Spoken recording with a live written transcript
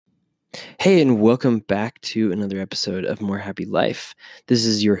Hey, and welcome back to another episode of More Happy Life. This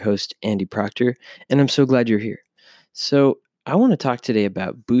is your host, Andy Proctor, and I'm so glad you're here. So, I want to talk today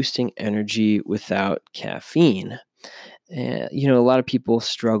about boosting energy without caffeine. A lot of people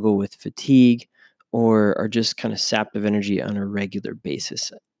struggle with fatigue or are just kind of sapped of energy on a regular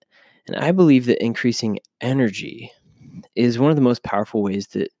basis. And I believe that increasing energy is one of the most powerful ways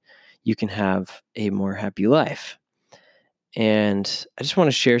that you can have a more happy life. And I just want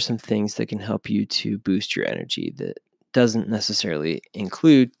to share some things that can help you to boost your energy that doesn't necessarily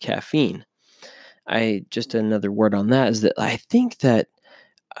include caffeine. I just another word on that is that I think that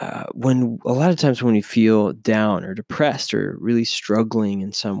when a lot of times when we feel down or depressed or really struggling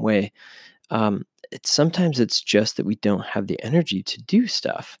in some way, sometimes it's just that we don't have the energy to do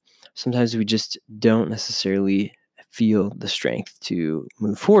stuff. Sometimes we just don't necessarily feel the strength to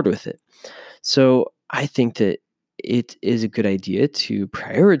move forward with it. So I think that it is a good idea to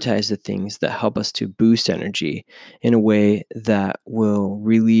prioritize the things that help us to boost energy in a way that will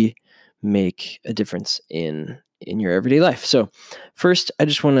really make a difference in your everyday life. So, first, I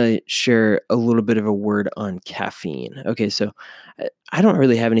just want to share a little bit of a word on caffeine. Okay, so I don't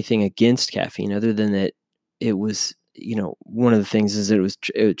really have anything against caffeine other than that it was one of the things is that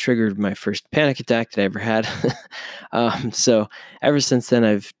it triggered my first panic attack that I ever had. So ever since then,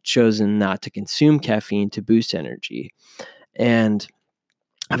 I've chosen not to consume caffeine to boost energy. And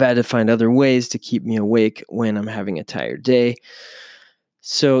I've had to find other ways to keep me awake when I'm having a tired day.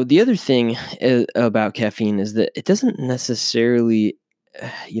 So the other thing about caffeine is that it doesn't necessarily,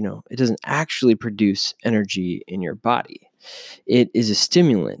 it doesn't actually produce energy in your body. It is a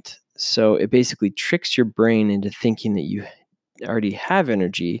stimulant. So it basically tricks your brain into thinking that you already have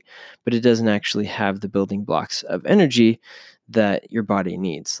energy, but it doesn't actually have the building blocks of energy that your body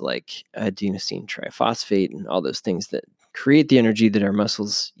needs, like adenosine triphosphate and all those things that create the energy that our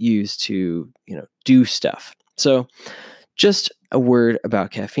muscles use to, do stuff. So, just a word about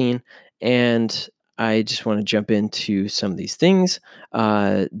caffeine, and I just want to jump into some of these things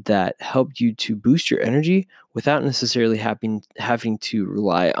that help you to boost your energy without necessarily having to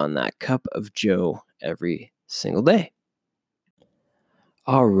rely on that cup of Joe every single day.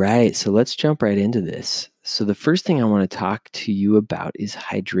 All right, so let's jump right into this. So, the first thing I want to talk to you about is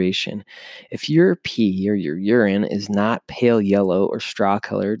hydration. If your pee or your urine is not pale yellow or straw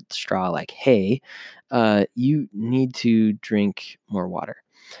colored, straw like hay, you need to drink more water.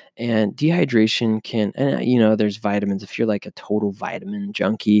 And dehydration there's vitamins. If you're like a total vitamin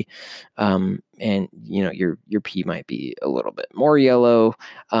junkie, and your pee might be a little bit more yellow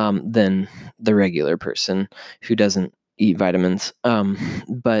than the regular person who doesn't eat vitamins.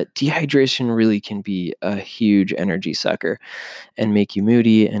 But dehydration really can be a huge energy sucker and make you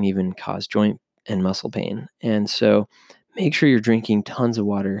moody and even cause joint and muscle pain. And so make sure you're drinking tons of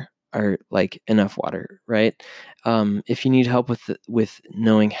water or like enough water, right? If you need help with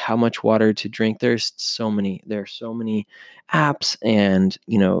knowing how much water to drink, there are so many apps, and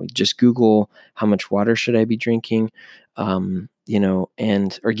just Google how much water should I be drinking, and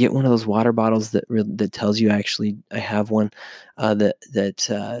or get one of those water bottles that tells you. Actually, I have one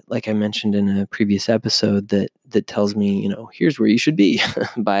that like I mentioned in a previous episode that tells me, here's where you should be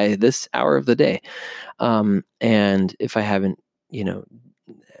by this hour of the day. And if I haven't,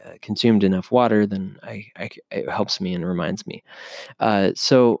 consumed enough water, then it helps me and reminds me.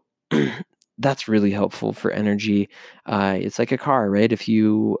 So that's really helpful for energy. It's like a car, right? If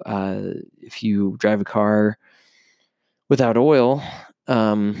you drive a car without oil,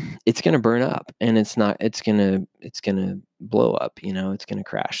 it's going to burn up, and it's going to blow up. It's going to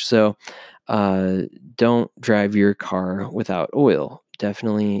crash. So don't drive your car without oil.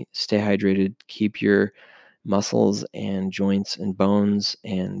 Definitely stay hydrated. Keep your muscles and joints and bones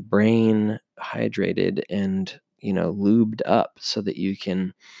and brain hydrated and lubed up so that you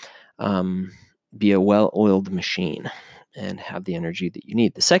can um, be a well-oiled machine and have the energy that you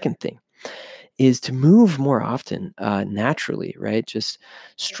need. The second thing is to move more often, naturally, right? Just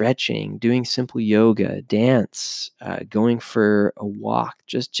stretching, doing simple yoga, dance, going for a walk.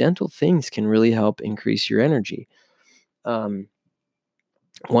 Just gentle things can really help increase your energy. Um,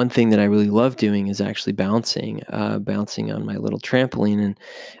 One thing that I really love doing is actually bouncing on my little trampoline. And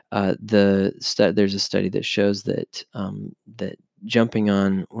there's a study that shows that jumping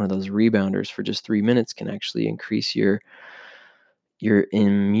on one of those rebounders for just 3 minutes can actually increase your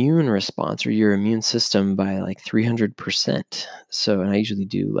immune response or your immune system by like 300%. So, and I usually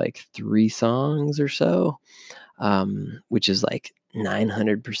do like 3 songs or so, which is like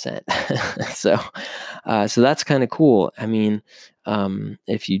 900%. so, so that's kind of cool. I mean,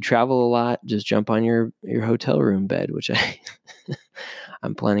 if you travel a lot, just jump on your hotel room bed, which I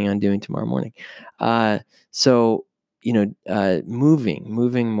I'm planning on doing tomorrow morning. Uh, so,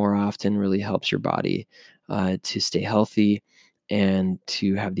 moving more often really helps your body to stay healthy and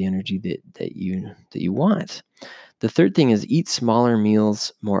to have the energy that you want. The third thing is eat smaller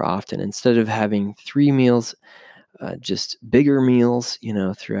meals more often. Instead of having 3 meals, just bigger meals,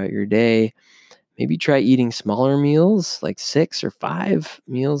 throughout your day. Maybe try eating smaller meals, like 6 or 5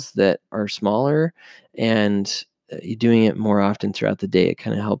 meals that are smaller, and you doing it more often throughout the day. It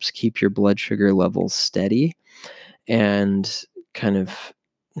kind of helps keep your blood sugar levels steady and kind of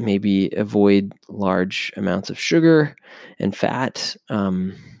maybe avoid large amounts of sugar and fat,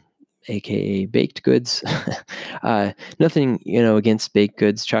 aka baked goods. Nothing, against baked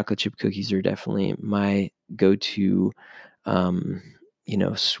goods. Chocolate chip cookies are definitely my go-to, um,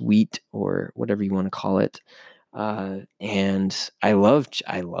 sweet or whatever you want to call it. And I love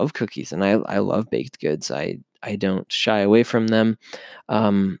cookies and I love baked goods. I don't shy away from them.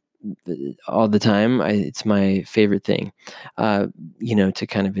 Um, all the time. It's my favorite thing, uh, to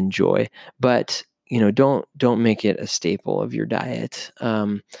kind of enjoy. But don't make it a staple of your diet.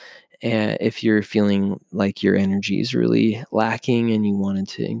 And if you're feeling like your energy is really lacking and you wanted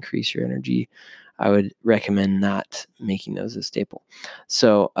to increase your energy, I would recommend not making those a staple.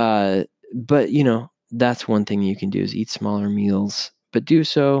 So, but that's one thing you can do is eat smaller meals, but do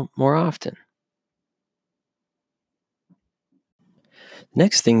so more often.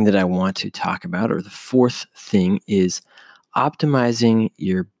 Next thing that I want to talk about, or the fourth thing, is optimizing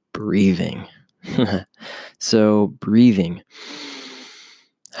your breathing. So, breathing.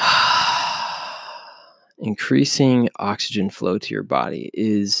 Increasing oxygen flow to your body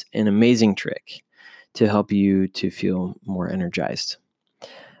is an amazing trick to help you to feel more energized.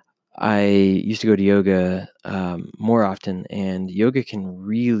 I used to go to yoga more often, and yoga can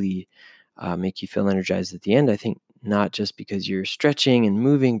really make you feel energized at the end. I think not just because you're stretching and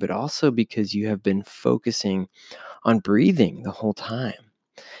moving, but also because you have been focusing on breathing the whole time.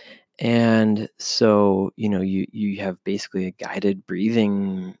 And so, you have basically a guided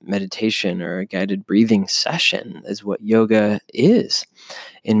breathing meditation or a guided breathing session is what yoga is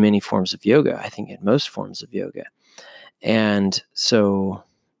in many forms of yoga. I think in most forms of yoga. And so,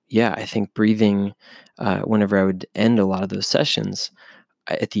 yeah, I think breathing, whenever I would end a lot of those sessions,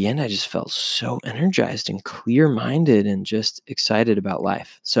 at the end, I just felt so energized and clear minded and just excited about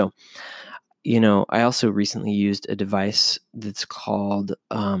life. So, I also recently used a device that's called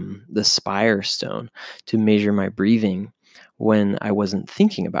the Spire Stone to measure my breathing when I wasn't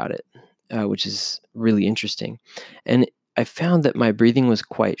thinking about it, which is really interesting. And I found that my breathing was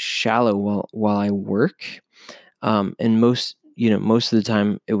quite shallow while I work, and most of the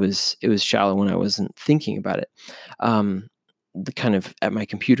time it was shallow when I wasn't thinking about it. Um, the kind of at my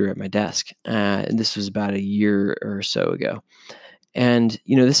computer at my desk. And this was about a year or so ago. And,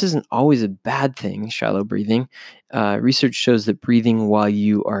 this isn't always a bad thing, shallow breathing. Research shows that breathing while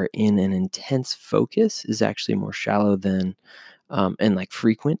you are in an intense focus is actually more shallow and like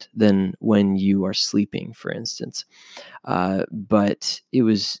frequent than when you are sleeping, for instance. But it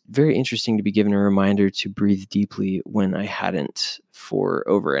was very interesting to be given a reminder to breathe deeply when I hadn't for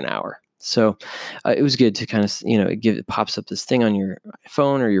over an hour. So it was good to kind of, it pops up this thing on your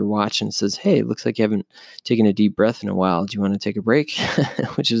phone or your watch and says, "Hey, it looks like you haven't taken a deep breath in a while. Do you want to take a break?"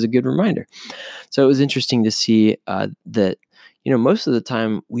 Which is a good reminder. So it was interesting to see that, most of the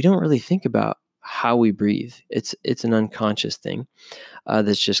time we don't really think about how we breathe. It's an unconscious thing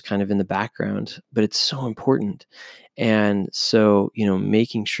that's just kind of in the background, but it's so important. And so,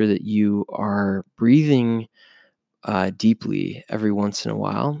 making sure that you are breathing deeply every once in a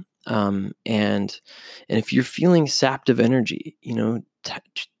while. And if you're feeling sapped of energy,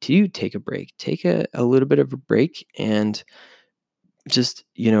 to take a break, take a little bit of a break and just,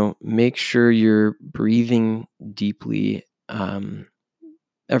 make sure you're breathing deeply.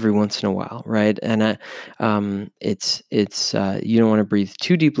 Every once in a while, right? And it's you don't want to breathe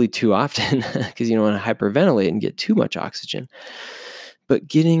too deeply too often because you don't want to hyperventilate and get too much oxygen. But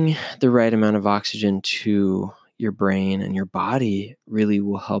getting the right amount of oxygen to your brain and your body really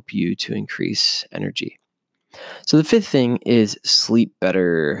will help you to increase energy. So the fifth thing is sleep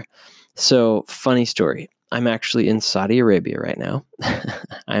better. So funny story. I'm actually in Saudi Arabia right now.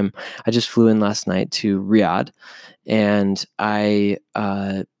 I just flew in last night to Riyadh, and I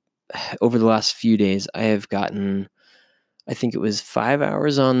over the last few days I have gotten, I think it was 5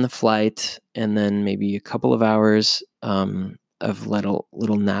 hours on the flight, and then maybe a couple of hours of little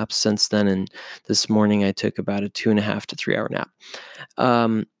naps since then. And this morning I took about a 2.5 to 3 hour nap.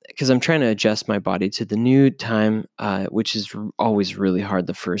 because I'm trying to adjust my body to the new time, which is always really hard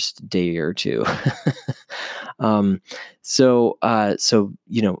the first day or two. um, so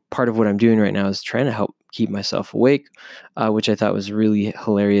part of what I'm doing right now is trying to help keep myself awake, which I thought was really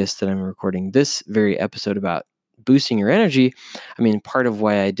hilarious that I'm recording this very episode about boosting your energy. I mean, part of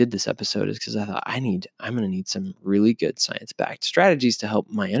why I did this episode is because I thought I'm going to need some really good science-backed strategies to help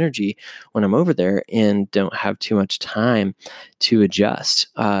my energy when I'm over there and don't have too much time to adjust.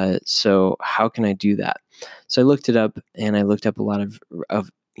 So how can I do that? So I looked it up, and I looked up a lot of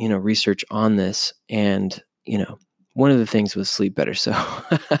research on this, and one of the things was sleep better. So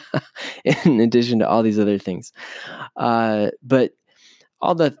in addition to all these other things, but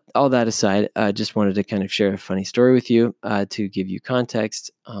all that aside, I just wanted to kind of share a funny story with you to give you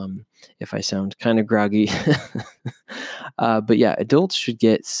context. If I sound kind of groggy, but yeah, adults should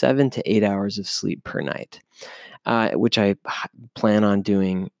get 7 to 8 hours of sleep per night, which I plan on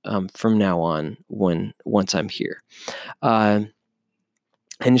doing from now on once I'm here. Uh,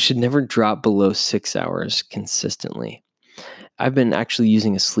 and it should never drop below 6 hours consistently. I've been actually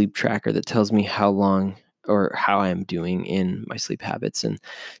using a sleep tracker that tells me how long or how I'm doing in my sleep habits, and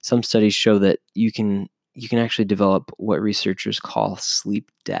some studies show that you can actually develop what researchers call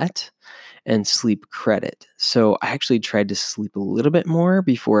sleep debt and sleep credit. So I actually tried to sleep a little bit more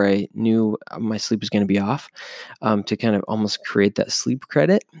before I knew my sleep was going to be off, to kind of almost create that sleep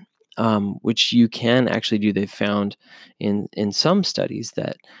credit, which you can actually do. They've found in some studies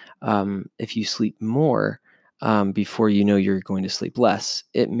that if you sleep more before you know you're going to sleep less,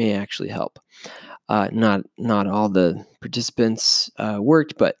 it may actually help. Not all the participants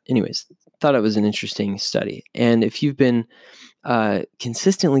worked, but anyways, thought it was an interesting study. And if you've been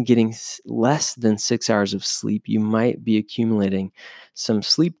consistently getting less than 6 hours of sleep, you might be accumulating some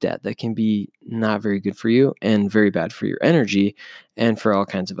sleep debt that can be not very good for you and very bad for your energy and for all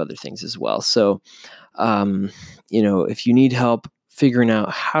kinds of other things as well. So, if you need help figuring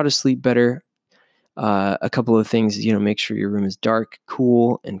out how to sleep better, a couple of things, make sure your room is dark,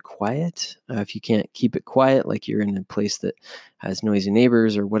 cool, and quiet. If you can't keep it quiet, like you're in a place that has noisy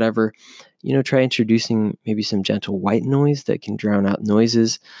neighbors or whatever, try introducing maybe some gentle white noise that can drown out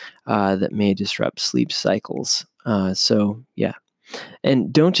noises that may disrupt sleep cycles. So, yeah.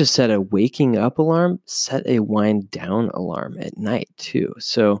 And don't just set a waking up alarm, set a wind down alarm at night too.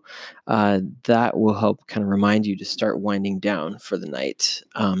 So that will help kind of remind you to start winding down for the night.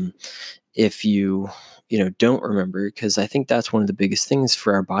 If you don't remember, because I think that's one of the biggest things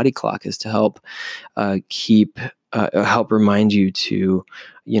for our body clock is to help remind you to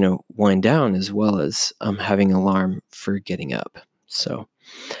wind down, as well as having an alarm for getting up. So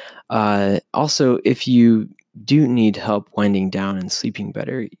also, if you do need help winding down and sleeping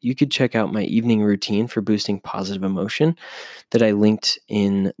better, you could check out my evening routine for boosting positive emotion that I linked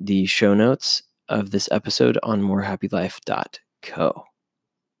in the show notes of this episode on morehappylife.co.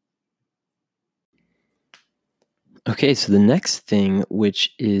 Okay, so the next thing,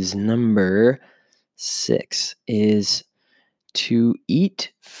 which is number 6, is to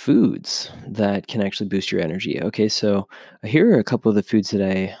eat foods that can actually boost your energy. Okay, so here are a couple of the foods that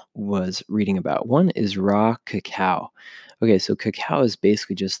I was reading about. One is raw cacao. Okay, so cacao is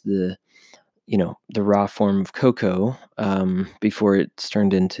basically just the raw form of cocoa before it's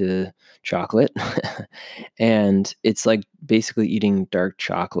turned into chocolate. And it's like basically eating dark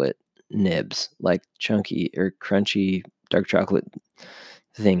chocolate nibs, like chunky or crunchy dark chocolate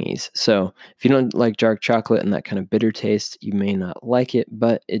thingies. So if you don't like dark chocolate and that kind of bitter taste, you may not like it,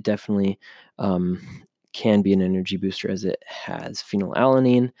 but it definitely um, can be an energy booster, as it has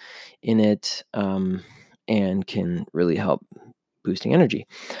phenylalanine in it, and can really help boosting energy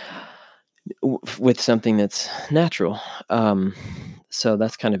with something that's natural. Um, so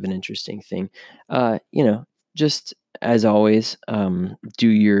that's kind of an interesting thing. Just as always, do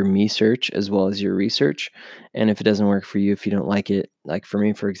your me search as well as your research. And if it doesn't work for you, if you don't like it, like for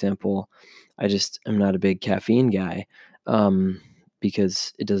me, for example, I'm not a big caffeine guy,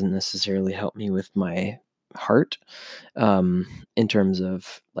 because it doesn't necessarily help me with my heart, in terms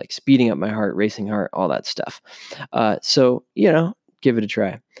of like speeding up my heart, racing heart, all that stuff. So, give it a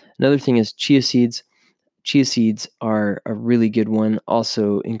try. Another thing is chia seeds. Chia seeds are a really good one.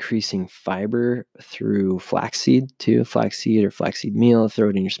 Also, increasing fiber through flaxseed too. Flaxseed or flaxseed meal. Throw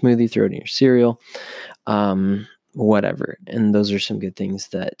it in your smoothie. Throw it in your cereal. Whatever. And those are some good things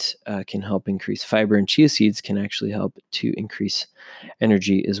that can help increase fiber. And chia seeds can actually help to increase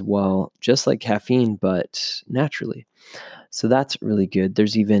energy as well, just like caffeine, but naturally. So that's really good.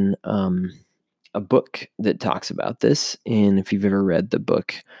 There's even a book that talks about this. And if you've ever read the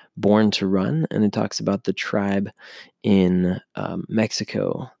book Born to Run, and it talks about the tribe in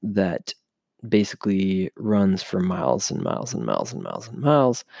Mexico that basically runs for miles and miles and miles and miles and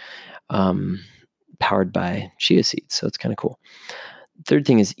miles, um, powered by chia seeds. So it's kind of cool. Third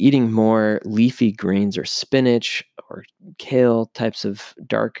thing is eating more leafy greens or spinach or kale, types of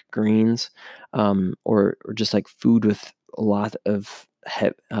dark greens, or just like food with a lot of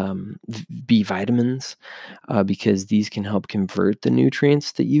B vitamins, because these can help convert the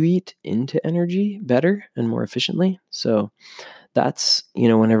nutrients that you eat into energy better and more efficiently. So that's,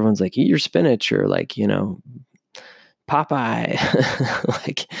 when everyone's like, eat your spinach, or like, Popeye,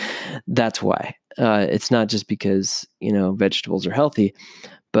 like, that's why. It's not just because, vegetables are healthy,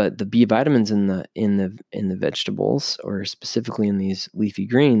 but the B vitamins in the vegetables, or specifically in these leafy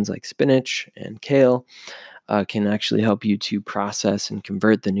greens like spinach and kale, can actually help you to process and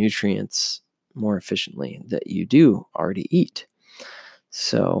convert the nutrients more efficiently that you do already eat.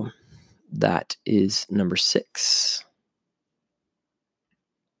 So that is number 6.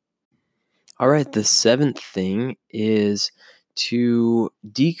 All right, the seventh thing is to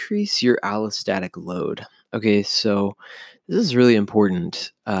decrease your allostatic load. Okay, so this is really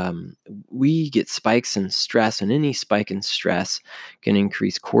important. We get spikes in stress, and any spike in stress can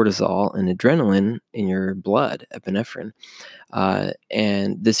increase cortisol and adrenaline in your blood, epinephrine.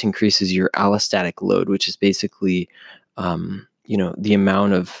 And this increases your allostatic load, which is basically, the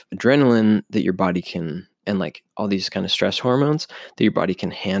amount of adrenaline that your body can, and like all these kind of stress hormones that your body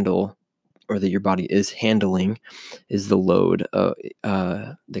can handle, or that your body is handling, is the load.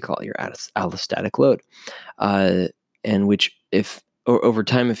 They call it your allostatic load, uh, and which, if or over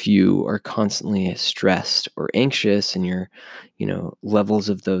time, if you are constantly stressed or anxious, and your, levels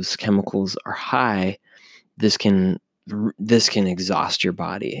of those chemicals are high, this can this can exhaust your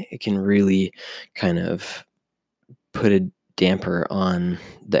body. It can really kind of put a damper on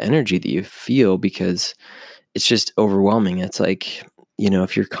the energy that you feel, because it's just overwhelming. It's like,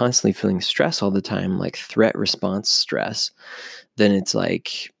 if you're constantly feeling stress all the time, like threat response stress, then it's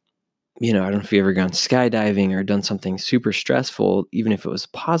like, I don't know if you've ever gone skydiving or done something super stressful, even if it was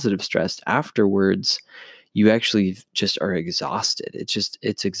positive stress, afterwards, you actually just are exhausted.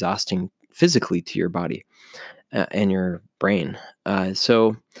 It's exhausting physically to your body, and your brain.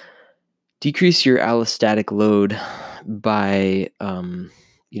 So decrease your allostatic load by,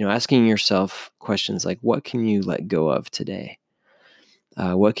 asking yourself questions like, what can you let go of today?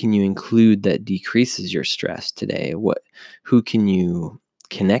 What can you include that decreases your stress today? Who can you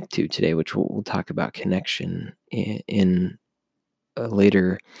connect to today? Which we'll talk about connection in a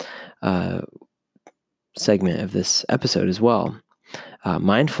later uh, segment of this episode as well.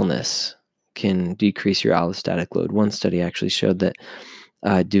 Mindfulness can decrease your allostatic load. One study actually showed that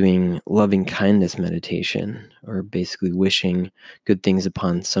doing loving kindness meditation, or basically wishing good things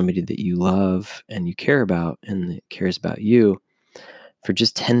upon somebody that you love and you care about and that cares about you, for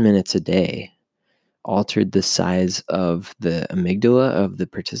just 10 minutes a day, altered the size of the amygdala of the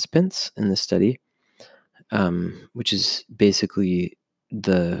participants in the study, which is basically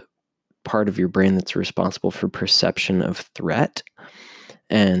the part of your brain that's responsible for perception of threat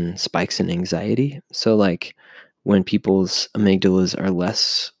and spikes in anxiety. So, like, when people's amygdalas are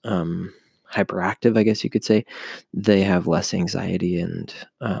less hyperactive, I guess you could say, they have less anxiety and,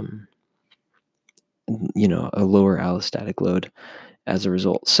 a lower allostatic load as a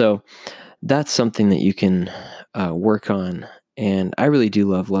result. So, that's something that you can work on. And I really do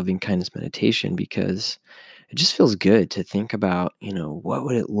love loving kindness meditation, because it just feels good to think about, what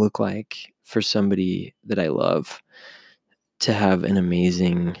would it look like for somebody that I love to have an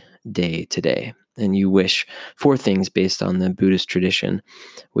amazing day today. And you wish for things based on the Buddhist tradition,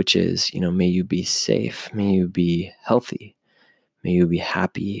 which is, may you be safe, may you be healthy, may you be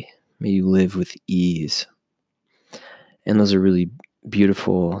happy, may you live with ease. And those are really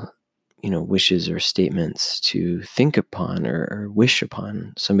beautiful, wishes or statements to think upon, or wish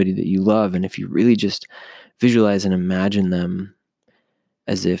upon somebody that you love. And if you really just visualize and imagine them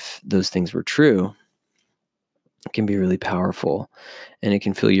as if those things were true, it can be really powerful, and it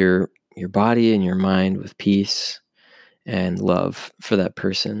can fill your body and your mind with peace and love for that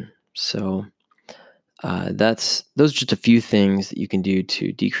person. So those are just a few things that you can do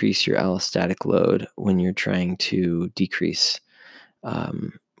to decrease your allostatic load when you're trying to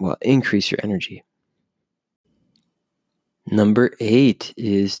increase your energy. Number 8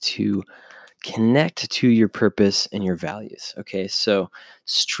 is to connect to your purpose and your values. Okay, so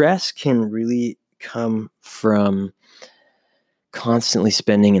stress can really come from constantly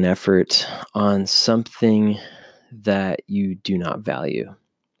spending an effort on something that you do not value.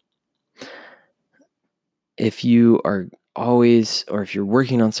 if you are always, or if you're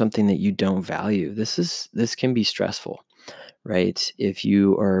working on something that you don't value, this can be stressful, right? If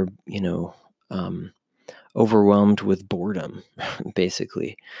you are, um, overwhelmed with boredom,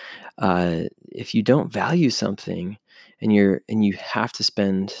 basically, if you don't value something and you have to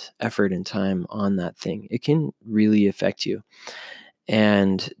spend effort and time on that thing, it can really affect you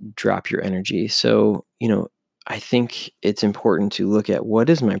and drop your energy. So, I think it's important to look at, what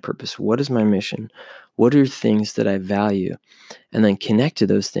is my purpose? What is my mission? What are things that I value? And then connect to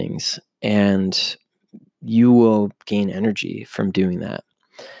those things. And you will gain energy from doing that.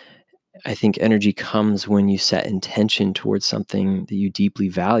 I think energy comes when you set intention towards something that you deeply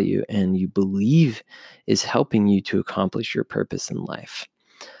value and you believe is helping you to accomplish your purpose in life.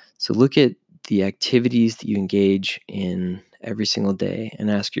 So look at the activities that you engage in every single day and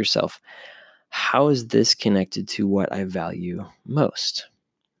ask yourself, how is this connected to what I value most?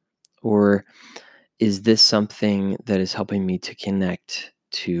 Or is this something that is helping me to connect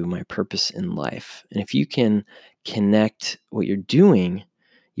to my purpose in life? And if you can connect what you're doing,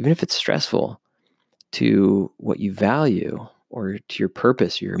 even if it's stressful, to what you value or to your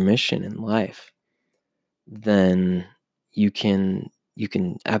purpose, your mission in life, then you can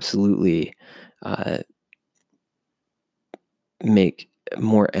absolutely uh, make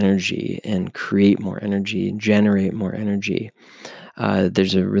more energy and create more energy and generate more energy.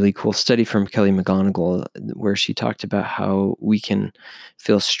 There's a really cool study from Kelly McGonigal where she talked about how we can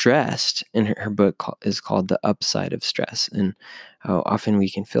feel stressed, and her book is called The Upside of Stress, and how often we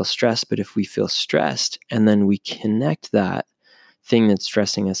can feel stressed, but if we feel stressed and then we connect that thing that's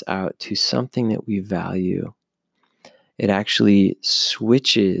stressing us out to something that we value, it actually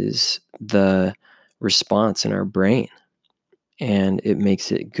switches the response in our brain and it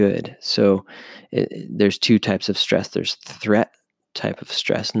makes it good. So there's two types of stress. There's threat type of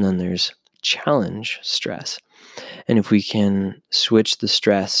stress, and then there's challenge stress. And if we can switch the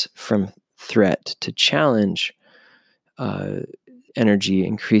stress from threat to challenge, uh, energy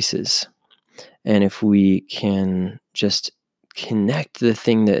increases. And if we can just connect the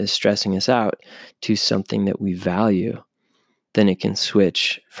thing that is stressing us out to something that we value, then it can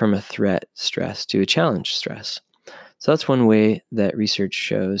switch from a threat stress to a challenge stress. So that's one way that research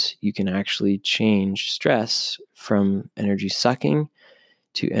shows you can actually change stress from energy sucking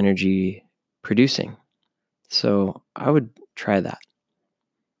to energy producing. So I would try that.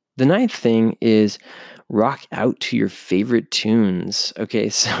 The ninth thing is rock out to your favorite tunes. Okay,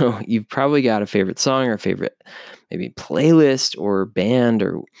 so you've probably got a favorite song or a favorite maybe playlist or band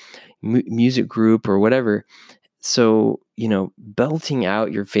or music group or whatever. So, belting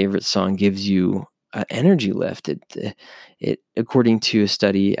out your favorite song gives you an energy lift. It, according to a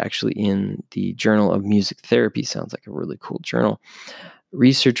study actually in the Journal of Music Therapy, sounds like a really cool journal.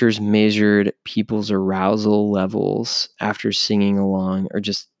 Researchers measured people's arousal levels after singing along or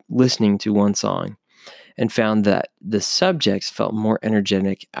just listening to one song and found that the subjects felt more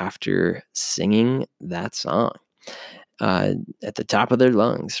energetic after singing that song at the top of their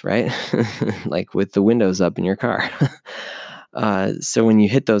lungs, right? Like with the windows up in your car. So when you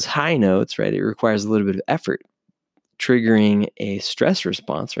hit those high notes, right, it requires a little bit of effort, triggering a stress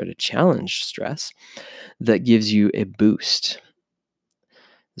response, right, a challenge stress that gives you a boost.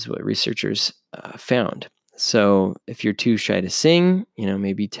 This is what researchers found. So if you're too shy to sing,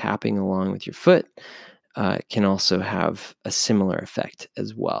 maybe tapping along with your foot can also have a similar effect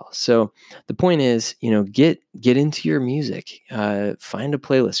as well. So the point is, get into your music, find a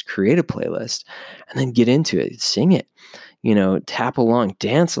playlist, create a playlist, and then get into it, sing it. Tap along,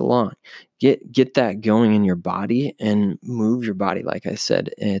 dance along, get that going in your body and move your body. Like I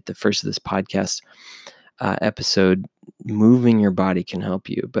said at the first of this podcast episode, moving your body can help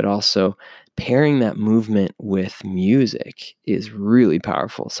you, but also pairing that movement with music is really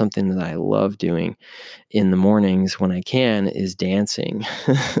powerful. Something that I love doing in the mornings when I can is dancing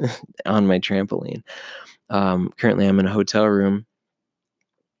on my trampoline. Currently, I'm in a hotel room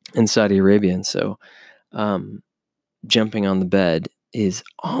in Saudi Arabia, and so jumping on the bed is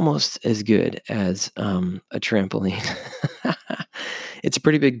almost as good as a trampoline. It's a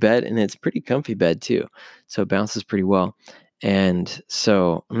pretty big bed and it's a pretty comfy bed too. So it bounces pretty well. And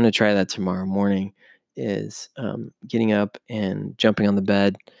so I'm going to try that tomorrow morning, is getting up and jumping on the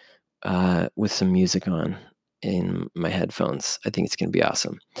bed with some music on in my headphones. I think it's going to be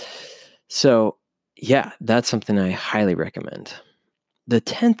awesome. So yeah, that's something I highly recommend. The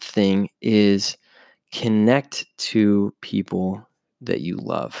 10th thing is connect to people that you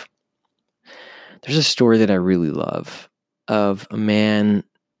love. There's a story that I really love of a man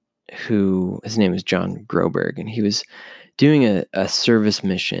who, his name is John Groberg, and he was doing a service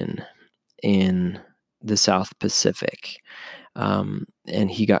mission in the South Pacific. And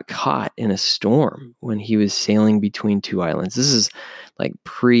he got caught in a storm when he was sailing between two islands. This is like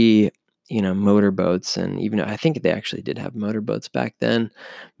pre, motorboats, and even I think they actually did have motorboats back then,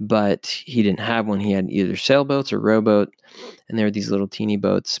 but he didn't have one. He had either sailboats or rowboat, and there were these little teeny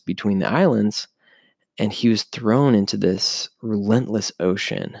boats between the islands, and he was thrown into this relentless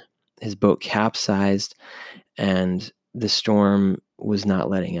ocean. His boat capsized, and the storm was not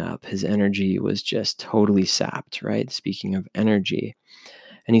letting up. His energy was just totally sapped, right? Speaking of energy.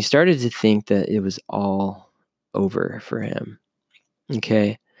 And he started to think that it was all over for him.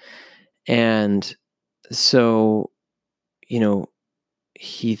 Okay. And so, you know,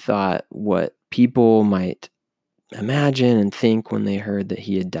 he thought what people might imagine and think when they heard that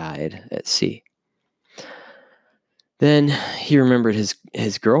he had died at sea. Then he remembered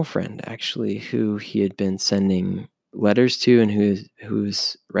his girlfriend, actually, who he had been sending letters to, and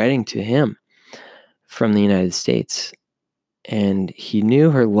who's writing to him from the United States. And he knew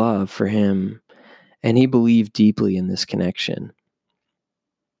her love for him, and he believed deeply in this connection.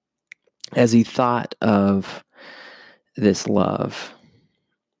 As he thought of this love,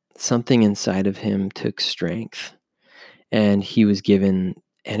 something inside of him took strength, and he was given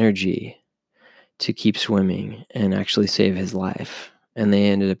energy to keep swimming and actually save his life. And they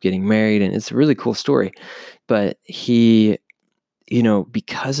ended up getting married, and it's a really cool story. But he,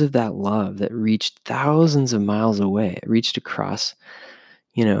 because of that love that reached thousands of miles away, it reached across,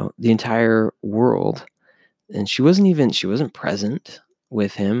 the entire world. And she wasn't present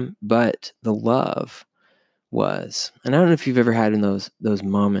with him, but the love was. And I don't know if you've ever had in those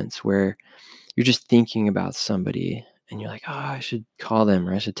moments where you're just thinking about somebody and you're like, oh, I should call them,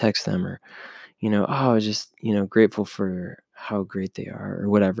 or I should text them, or, oh, I was just, grateful for how great they are, or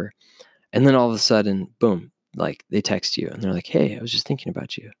whatever. And then all of a sudden, boom, like they text you and they're like, hey, I was just thinking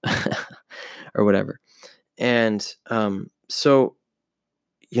about you, or whatever. And so,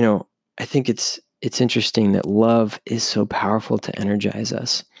 I think it's interesting that love is so powerful to energize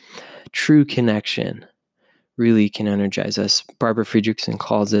us. True connection really can energize us. Barbara Friedrichsen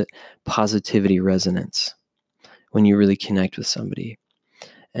calls it positivity resonance. When you really connect with somebody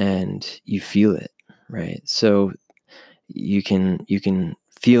and you feel it, right? So you can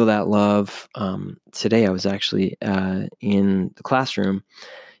feel that love. Today I was actually in the classroom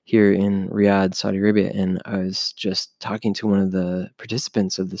here in Riyadh, Saudi Arabia, and I was just talking to one of the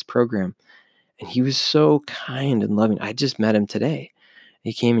participants of this program, and he was so kind and loving. I just met him today.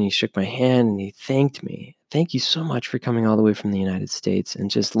 He came and he shook my hand and he thanked me. Thank you so much for coming all the way from the United States, and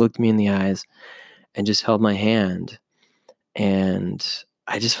just looked me in the eyes and just held my hand. And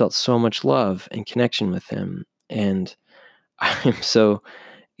I just felt so much love and connection with him. And I'm so,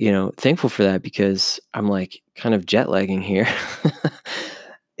 thankful for that, because I'm like kind of jet lagging here.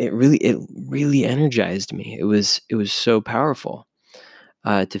 It really energized me. It was so powerful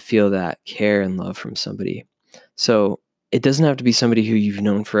to feel that care and love from somebody. So it doesn't have to be somebody who you've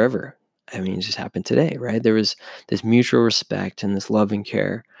known forever. I mean, it just happened today, right? There was this mutual respect and this love and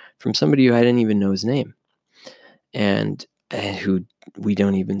care from somebody who I didn't even know his name, and who we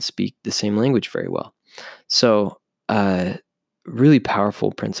don't even speak the same language very well. So, really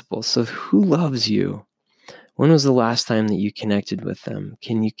powerful principles. So, who loves you? When was the last time that you connected with them?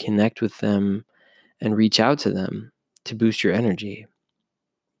 Can you connect with them and reach out to them to boost your energy?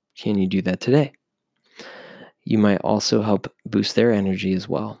 Can you do that today? You might also help boost their energy as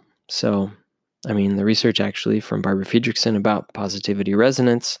well. So, I mean, the research actually from Barbara Friedrichsen about positivity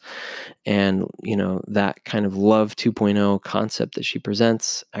resonance and, that kind of love 2.0 concept that she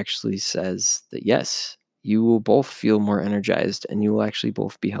presents actually says that yes, you will both feel more energized and you will actually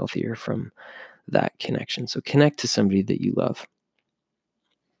both be healthier from that connection. So connect to somebody that you love.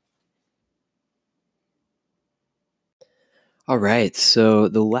 All right. So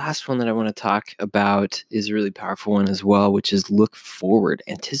the last one that I want to talk about is a really powerful one as well, which is look forward.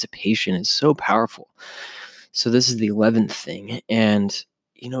 Anticipation is so powerful. So this is the 11th thing. And,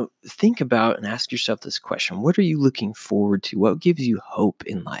 think about and ask yourself this question. What are you looking forward to? What gives you hope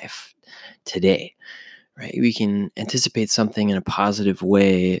in life today? Right? We can anticipate something in a positive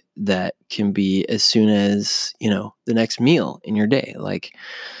way that can be as soon as, the next meal in your day, like,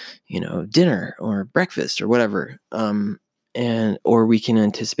 dinner or breakfast or whatever. Or we can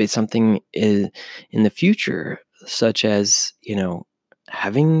anticipate something in the future, such as,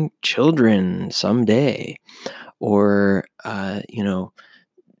 having children someday, or,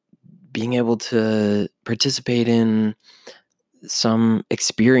 being able to participate in some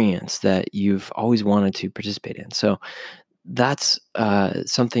experience that you've always wanted to participate in. So that's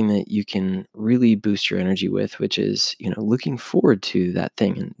something that you can really boost your energy with, which is, looking forward to that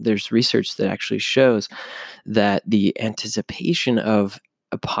thing. And there's research that actually shows that the anticipation of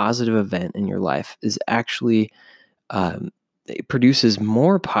a positive event in your life is actually um, it produces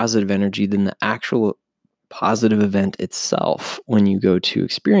more positive energy than the actual positive event itself when you go to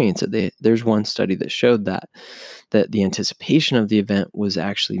experience it. There's one study that showed that the anticipation of the event was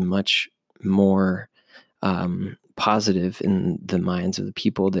actually much more positive in the minds of the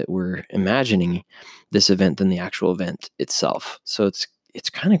people that were imagining this event than the actual event itself. So it's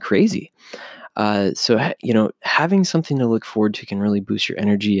kind of crazy. Having something to look forward to can really boost your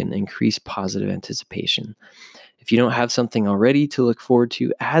energy and increase positive anticipation. If you don't have something already to look forward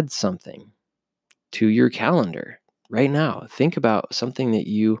to, add something to your calendar right now. Think about something that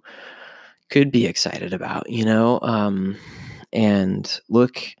you could be excited about, and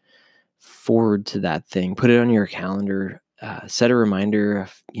look forward to that thing. Put it on your calendar. Set a reminder,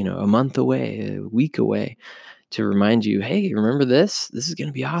 a month away, a week away, to remind you, hey, remember this? This is going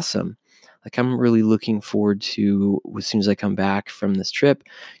to be awesome. Like, I'm really looking forward to, as soon as I come back from this trip,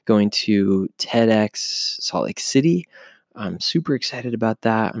 going to TEDx Salt Lake City. I'm super excited about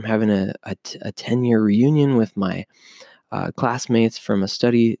that. I'm having a 10-year reunion with my classmates from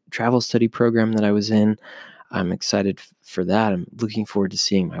a travel study program that I was in. I'm excited for that. I'm looking forward to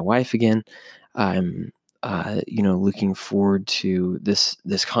seeing my wife again. I'm looking forward to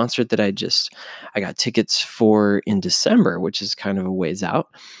this concert that I got tickets for in December, which is kind of a ways out,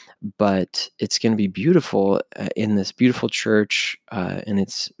 but it's going to be beautiful in this beautiful church, and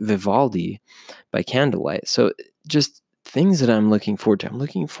it's Vivaldi by candlelight. So just things that I'm looking forward to. I'm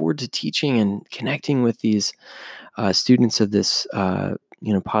looking forward to teaching and connecting with these students of this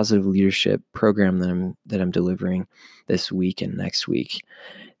positive leadership program that I'm delivering this week and next week.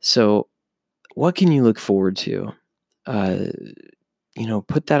 So what can you look forward to? Uh,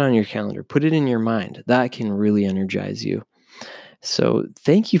 put that on your calendar, put it in your mind. That can really energize you. So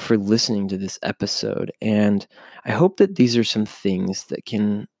thank you for listening to this episode. And I hope that these are some things that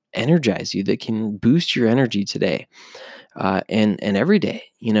can energize you, that can boost your energy today, and every day.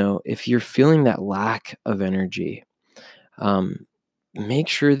 If you're feeling that lack of energy, um, make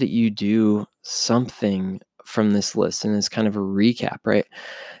sure that you do something from this list. And it's kind of a recap, right?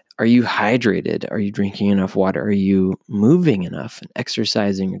 Are you hydrated? Are you drinking enough water? Are you moving enough and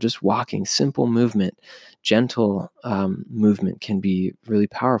exercising or just walking? Simple movement, gentle movement can be really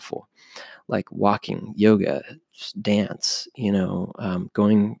powerful, like walking, yoga, just dance,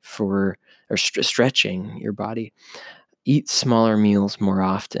 going for or stretching your body. Eat smaller meals more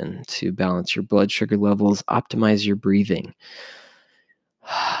often to balance your blood sugar levels, optimize your breathing.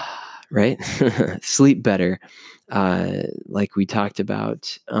 Right? Sleep better, like we talked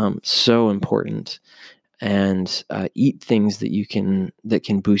about, so important. And eat things that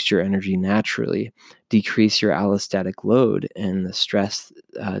can boost your energy naturally, decrease your allostatic load and the stress,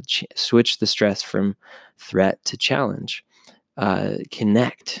 switch the stress from threat to challenge.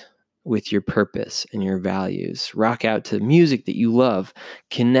 Connect with your purpose and your values. Rock out to music that you love.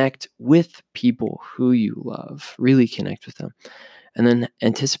 Connect with people who you love. Really connect with them, and then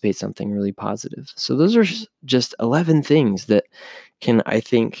anticipate something really positive. So those are just 11 things that I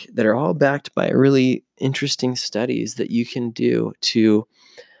think that are all backed by really interesting studies that you can do to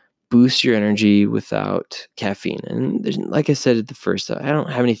boost your energy without caffeine. And like I said at the first, I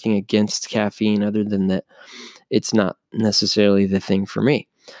don't have anything against caffeine other than that it's not necessarily the thing for me,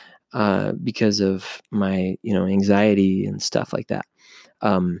 because of my, anxiety and stuff like that.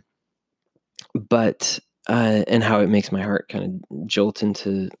 Um, but and how it makes my heart kind of jolt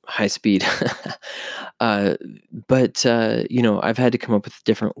into high speed. uh, but I've had to come up with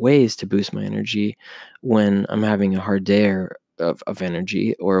different ways to boost my energy when I'm having a hard day of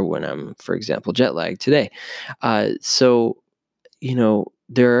energy, or when I'm, for example, jet lagged today. So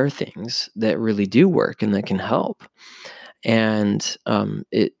there are things that really do work and that can help. And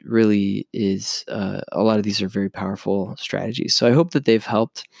it really is, a lot of these are very powerful strategies. So I hope that they've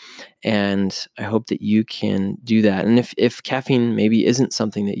helped, and I hope that you can do that. And if caffeine maybe isn't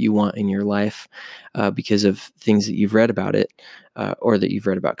something that you want in your life, because of things that you've read about it, or that you've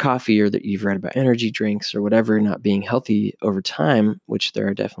read about coffee, or that you've read about energy drinks or whatever not being healthy over time, which there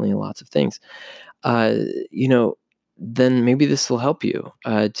are definitely lots of things, uh, you know, then maybe this will help you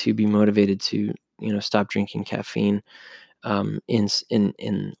to be motivated to stop drinking caffeine,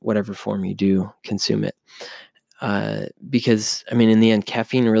 in whatever form you do consume it. Because I mean, in the end,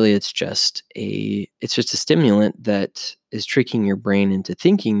 caffeine really it's just a stimulant that is tricking your brain into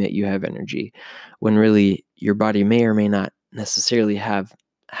thinking that you have energy, when really your body may or may not necessarily have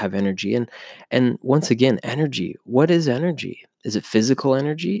have energy. And once again, energy. What is energy? Is it physical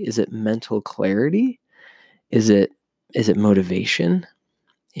energy? Is it mental clarity? Is it motivation?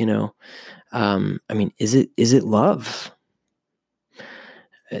 You know, I mean, is it love?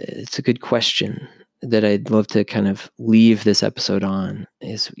 It's a good question that I'd love to kind of leave this episode on.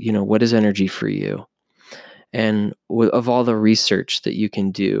 Is, what is energy for you? And of all the research that you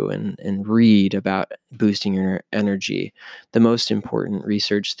can do and read about boosting your energy, the most important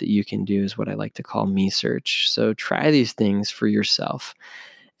research that you can do is what I like to call me search. So try these things for yourself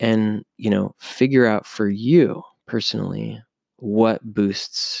and, figure out for you personally what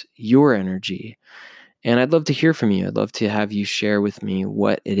boosts your energy. And I'd love to hear from you. I'd love to have you share with me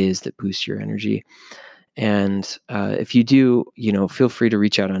what it is that boosts your energy. And if you do, feel free to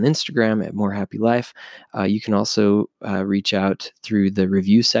reach out on Instagram at More Happy Life. You can also reach out through the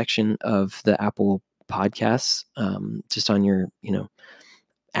review section of the Apple Podcasts, just on your,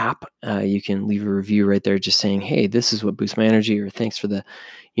 app. You can leave a review right there, just saying, "Hey, this is what boosts my energy," or "Thanks for the,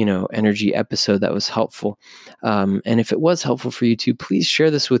 energy episode. That was helpful." And if it was helpful for you too, please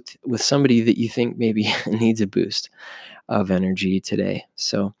share this with somebody that you think maybe needs a boost of energy today.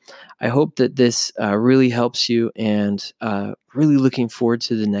 So I hope that this really helps you, and really looking forward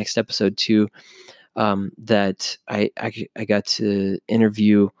to the next episode too. That I got to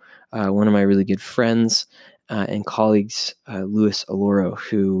interview one of my really good friends and colleagues, Louis Aloro,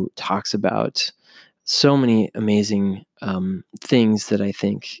 who talks about so many amazing things that I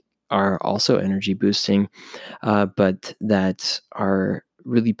think are also energy boosting, but that are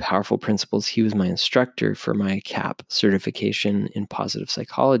really powerful principles. He was my instructor for my CAP certification in positive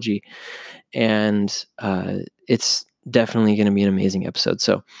psychology, and it's definitely going to be an amazing episode.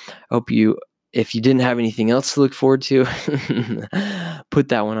 So I hope you, if you didn't have anything else to look forward to, put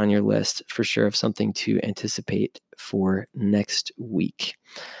that one on your list for sure, of something to anticipate for next week.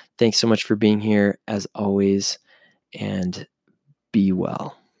 Thanks so much for being here as always, and be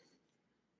well.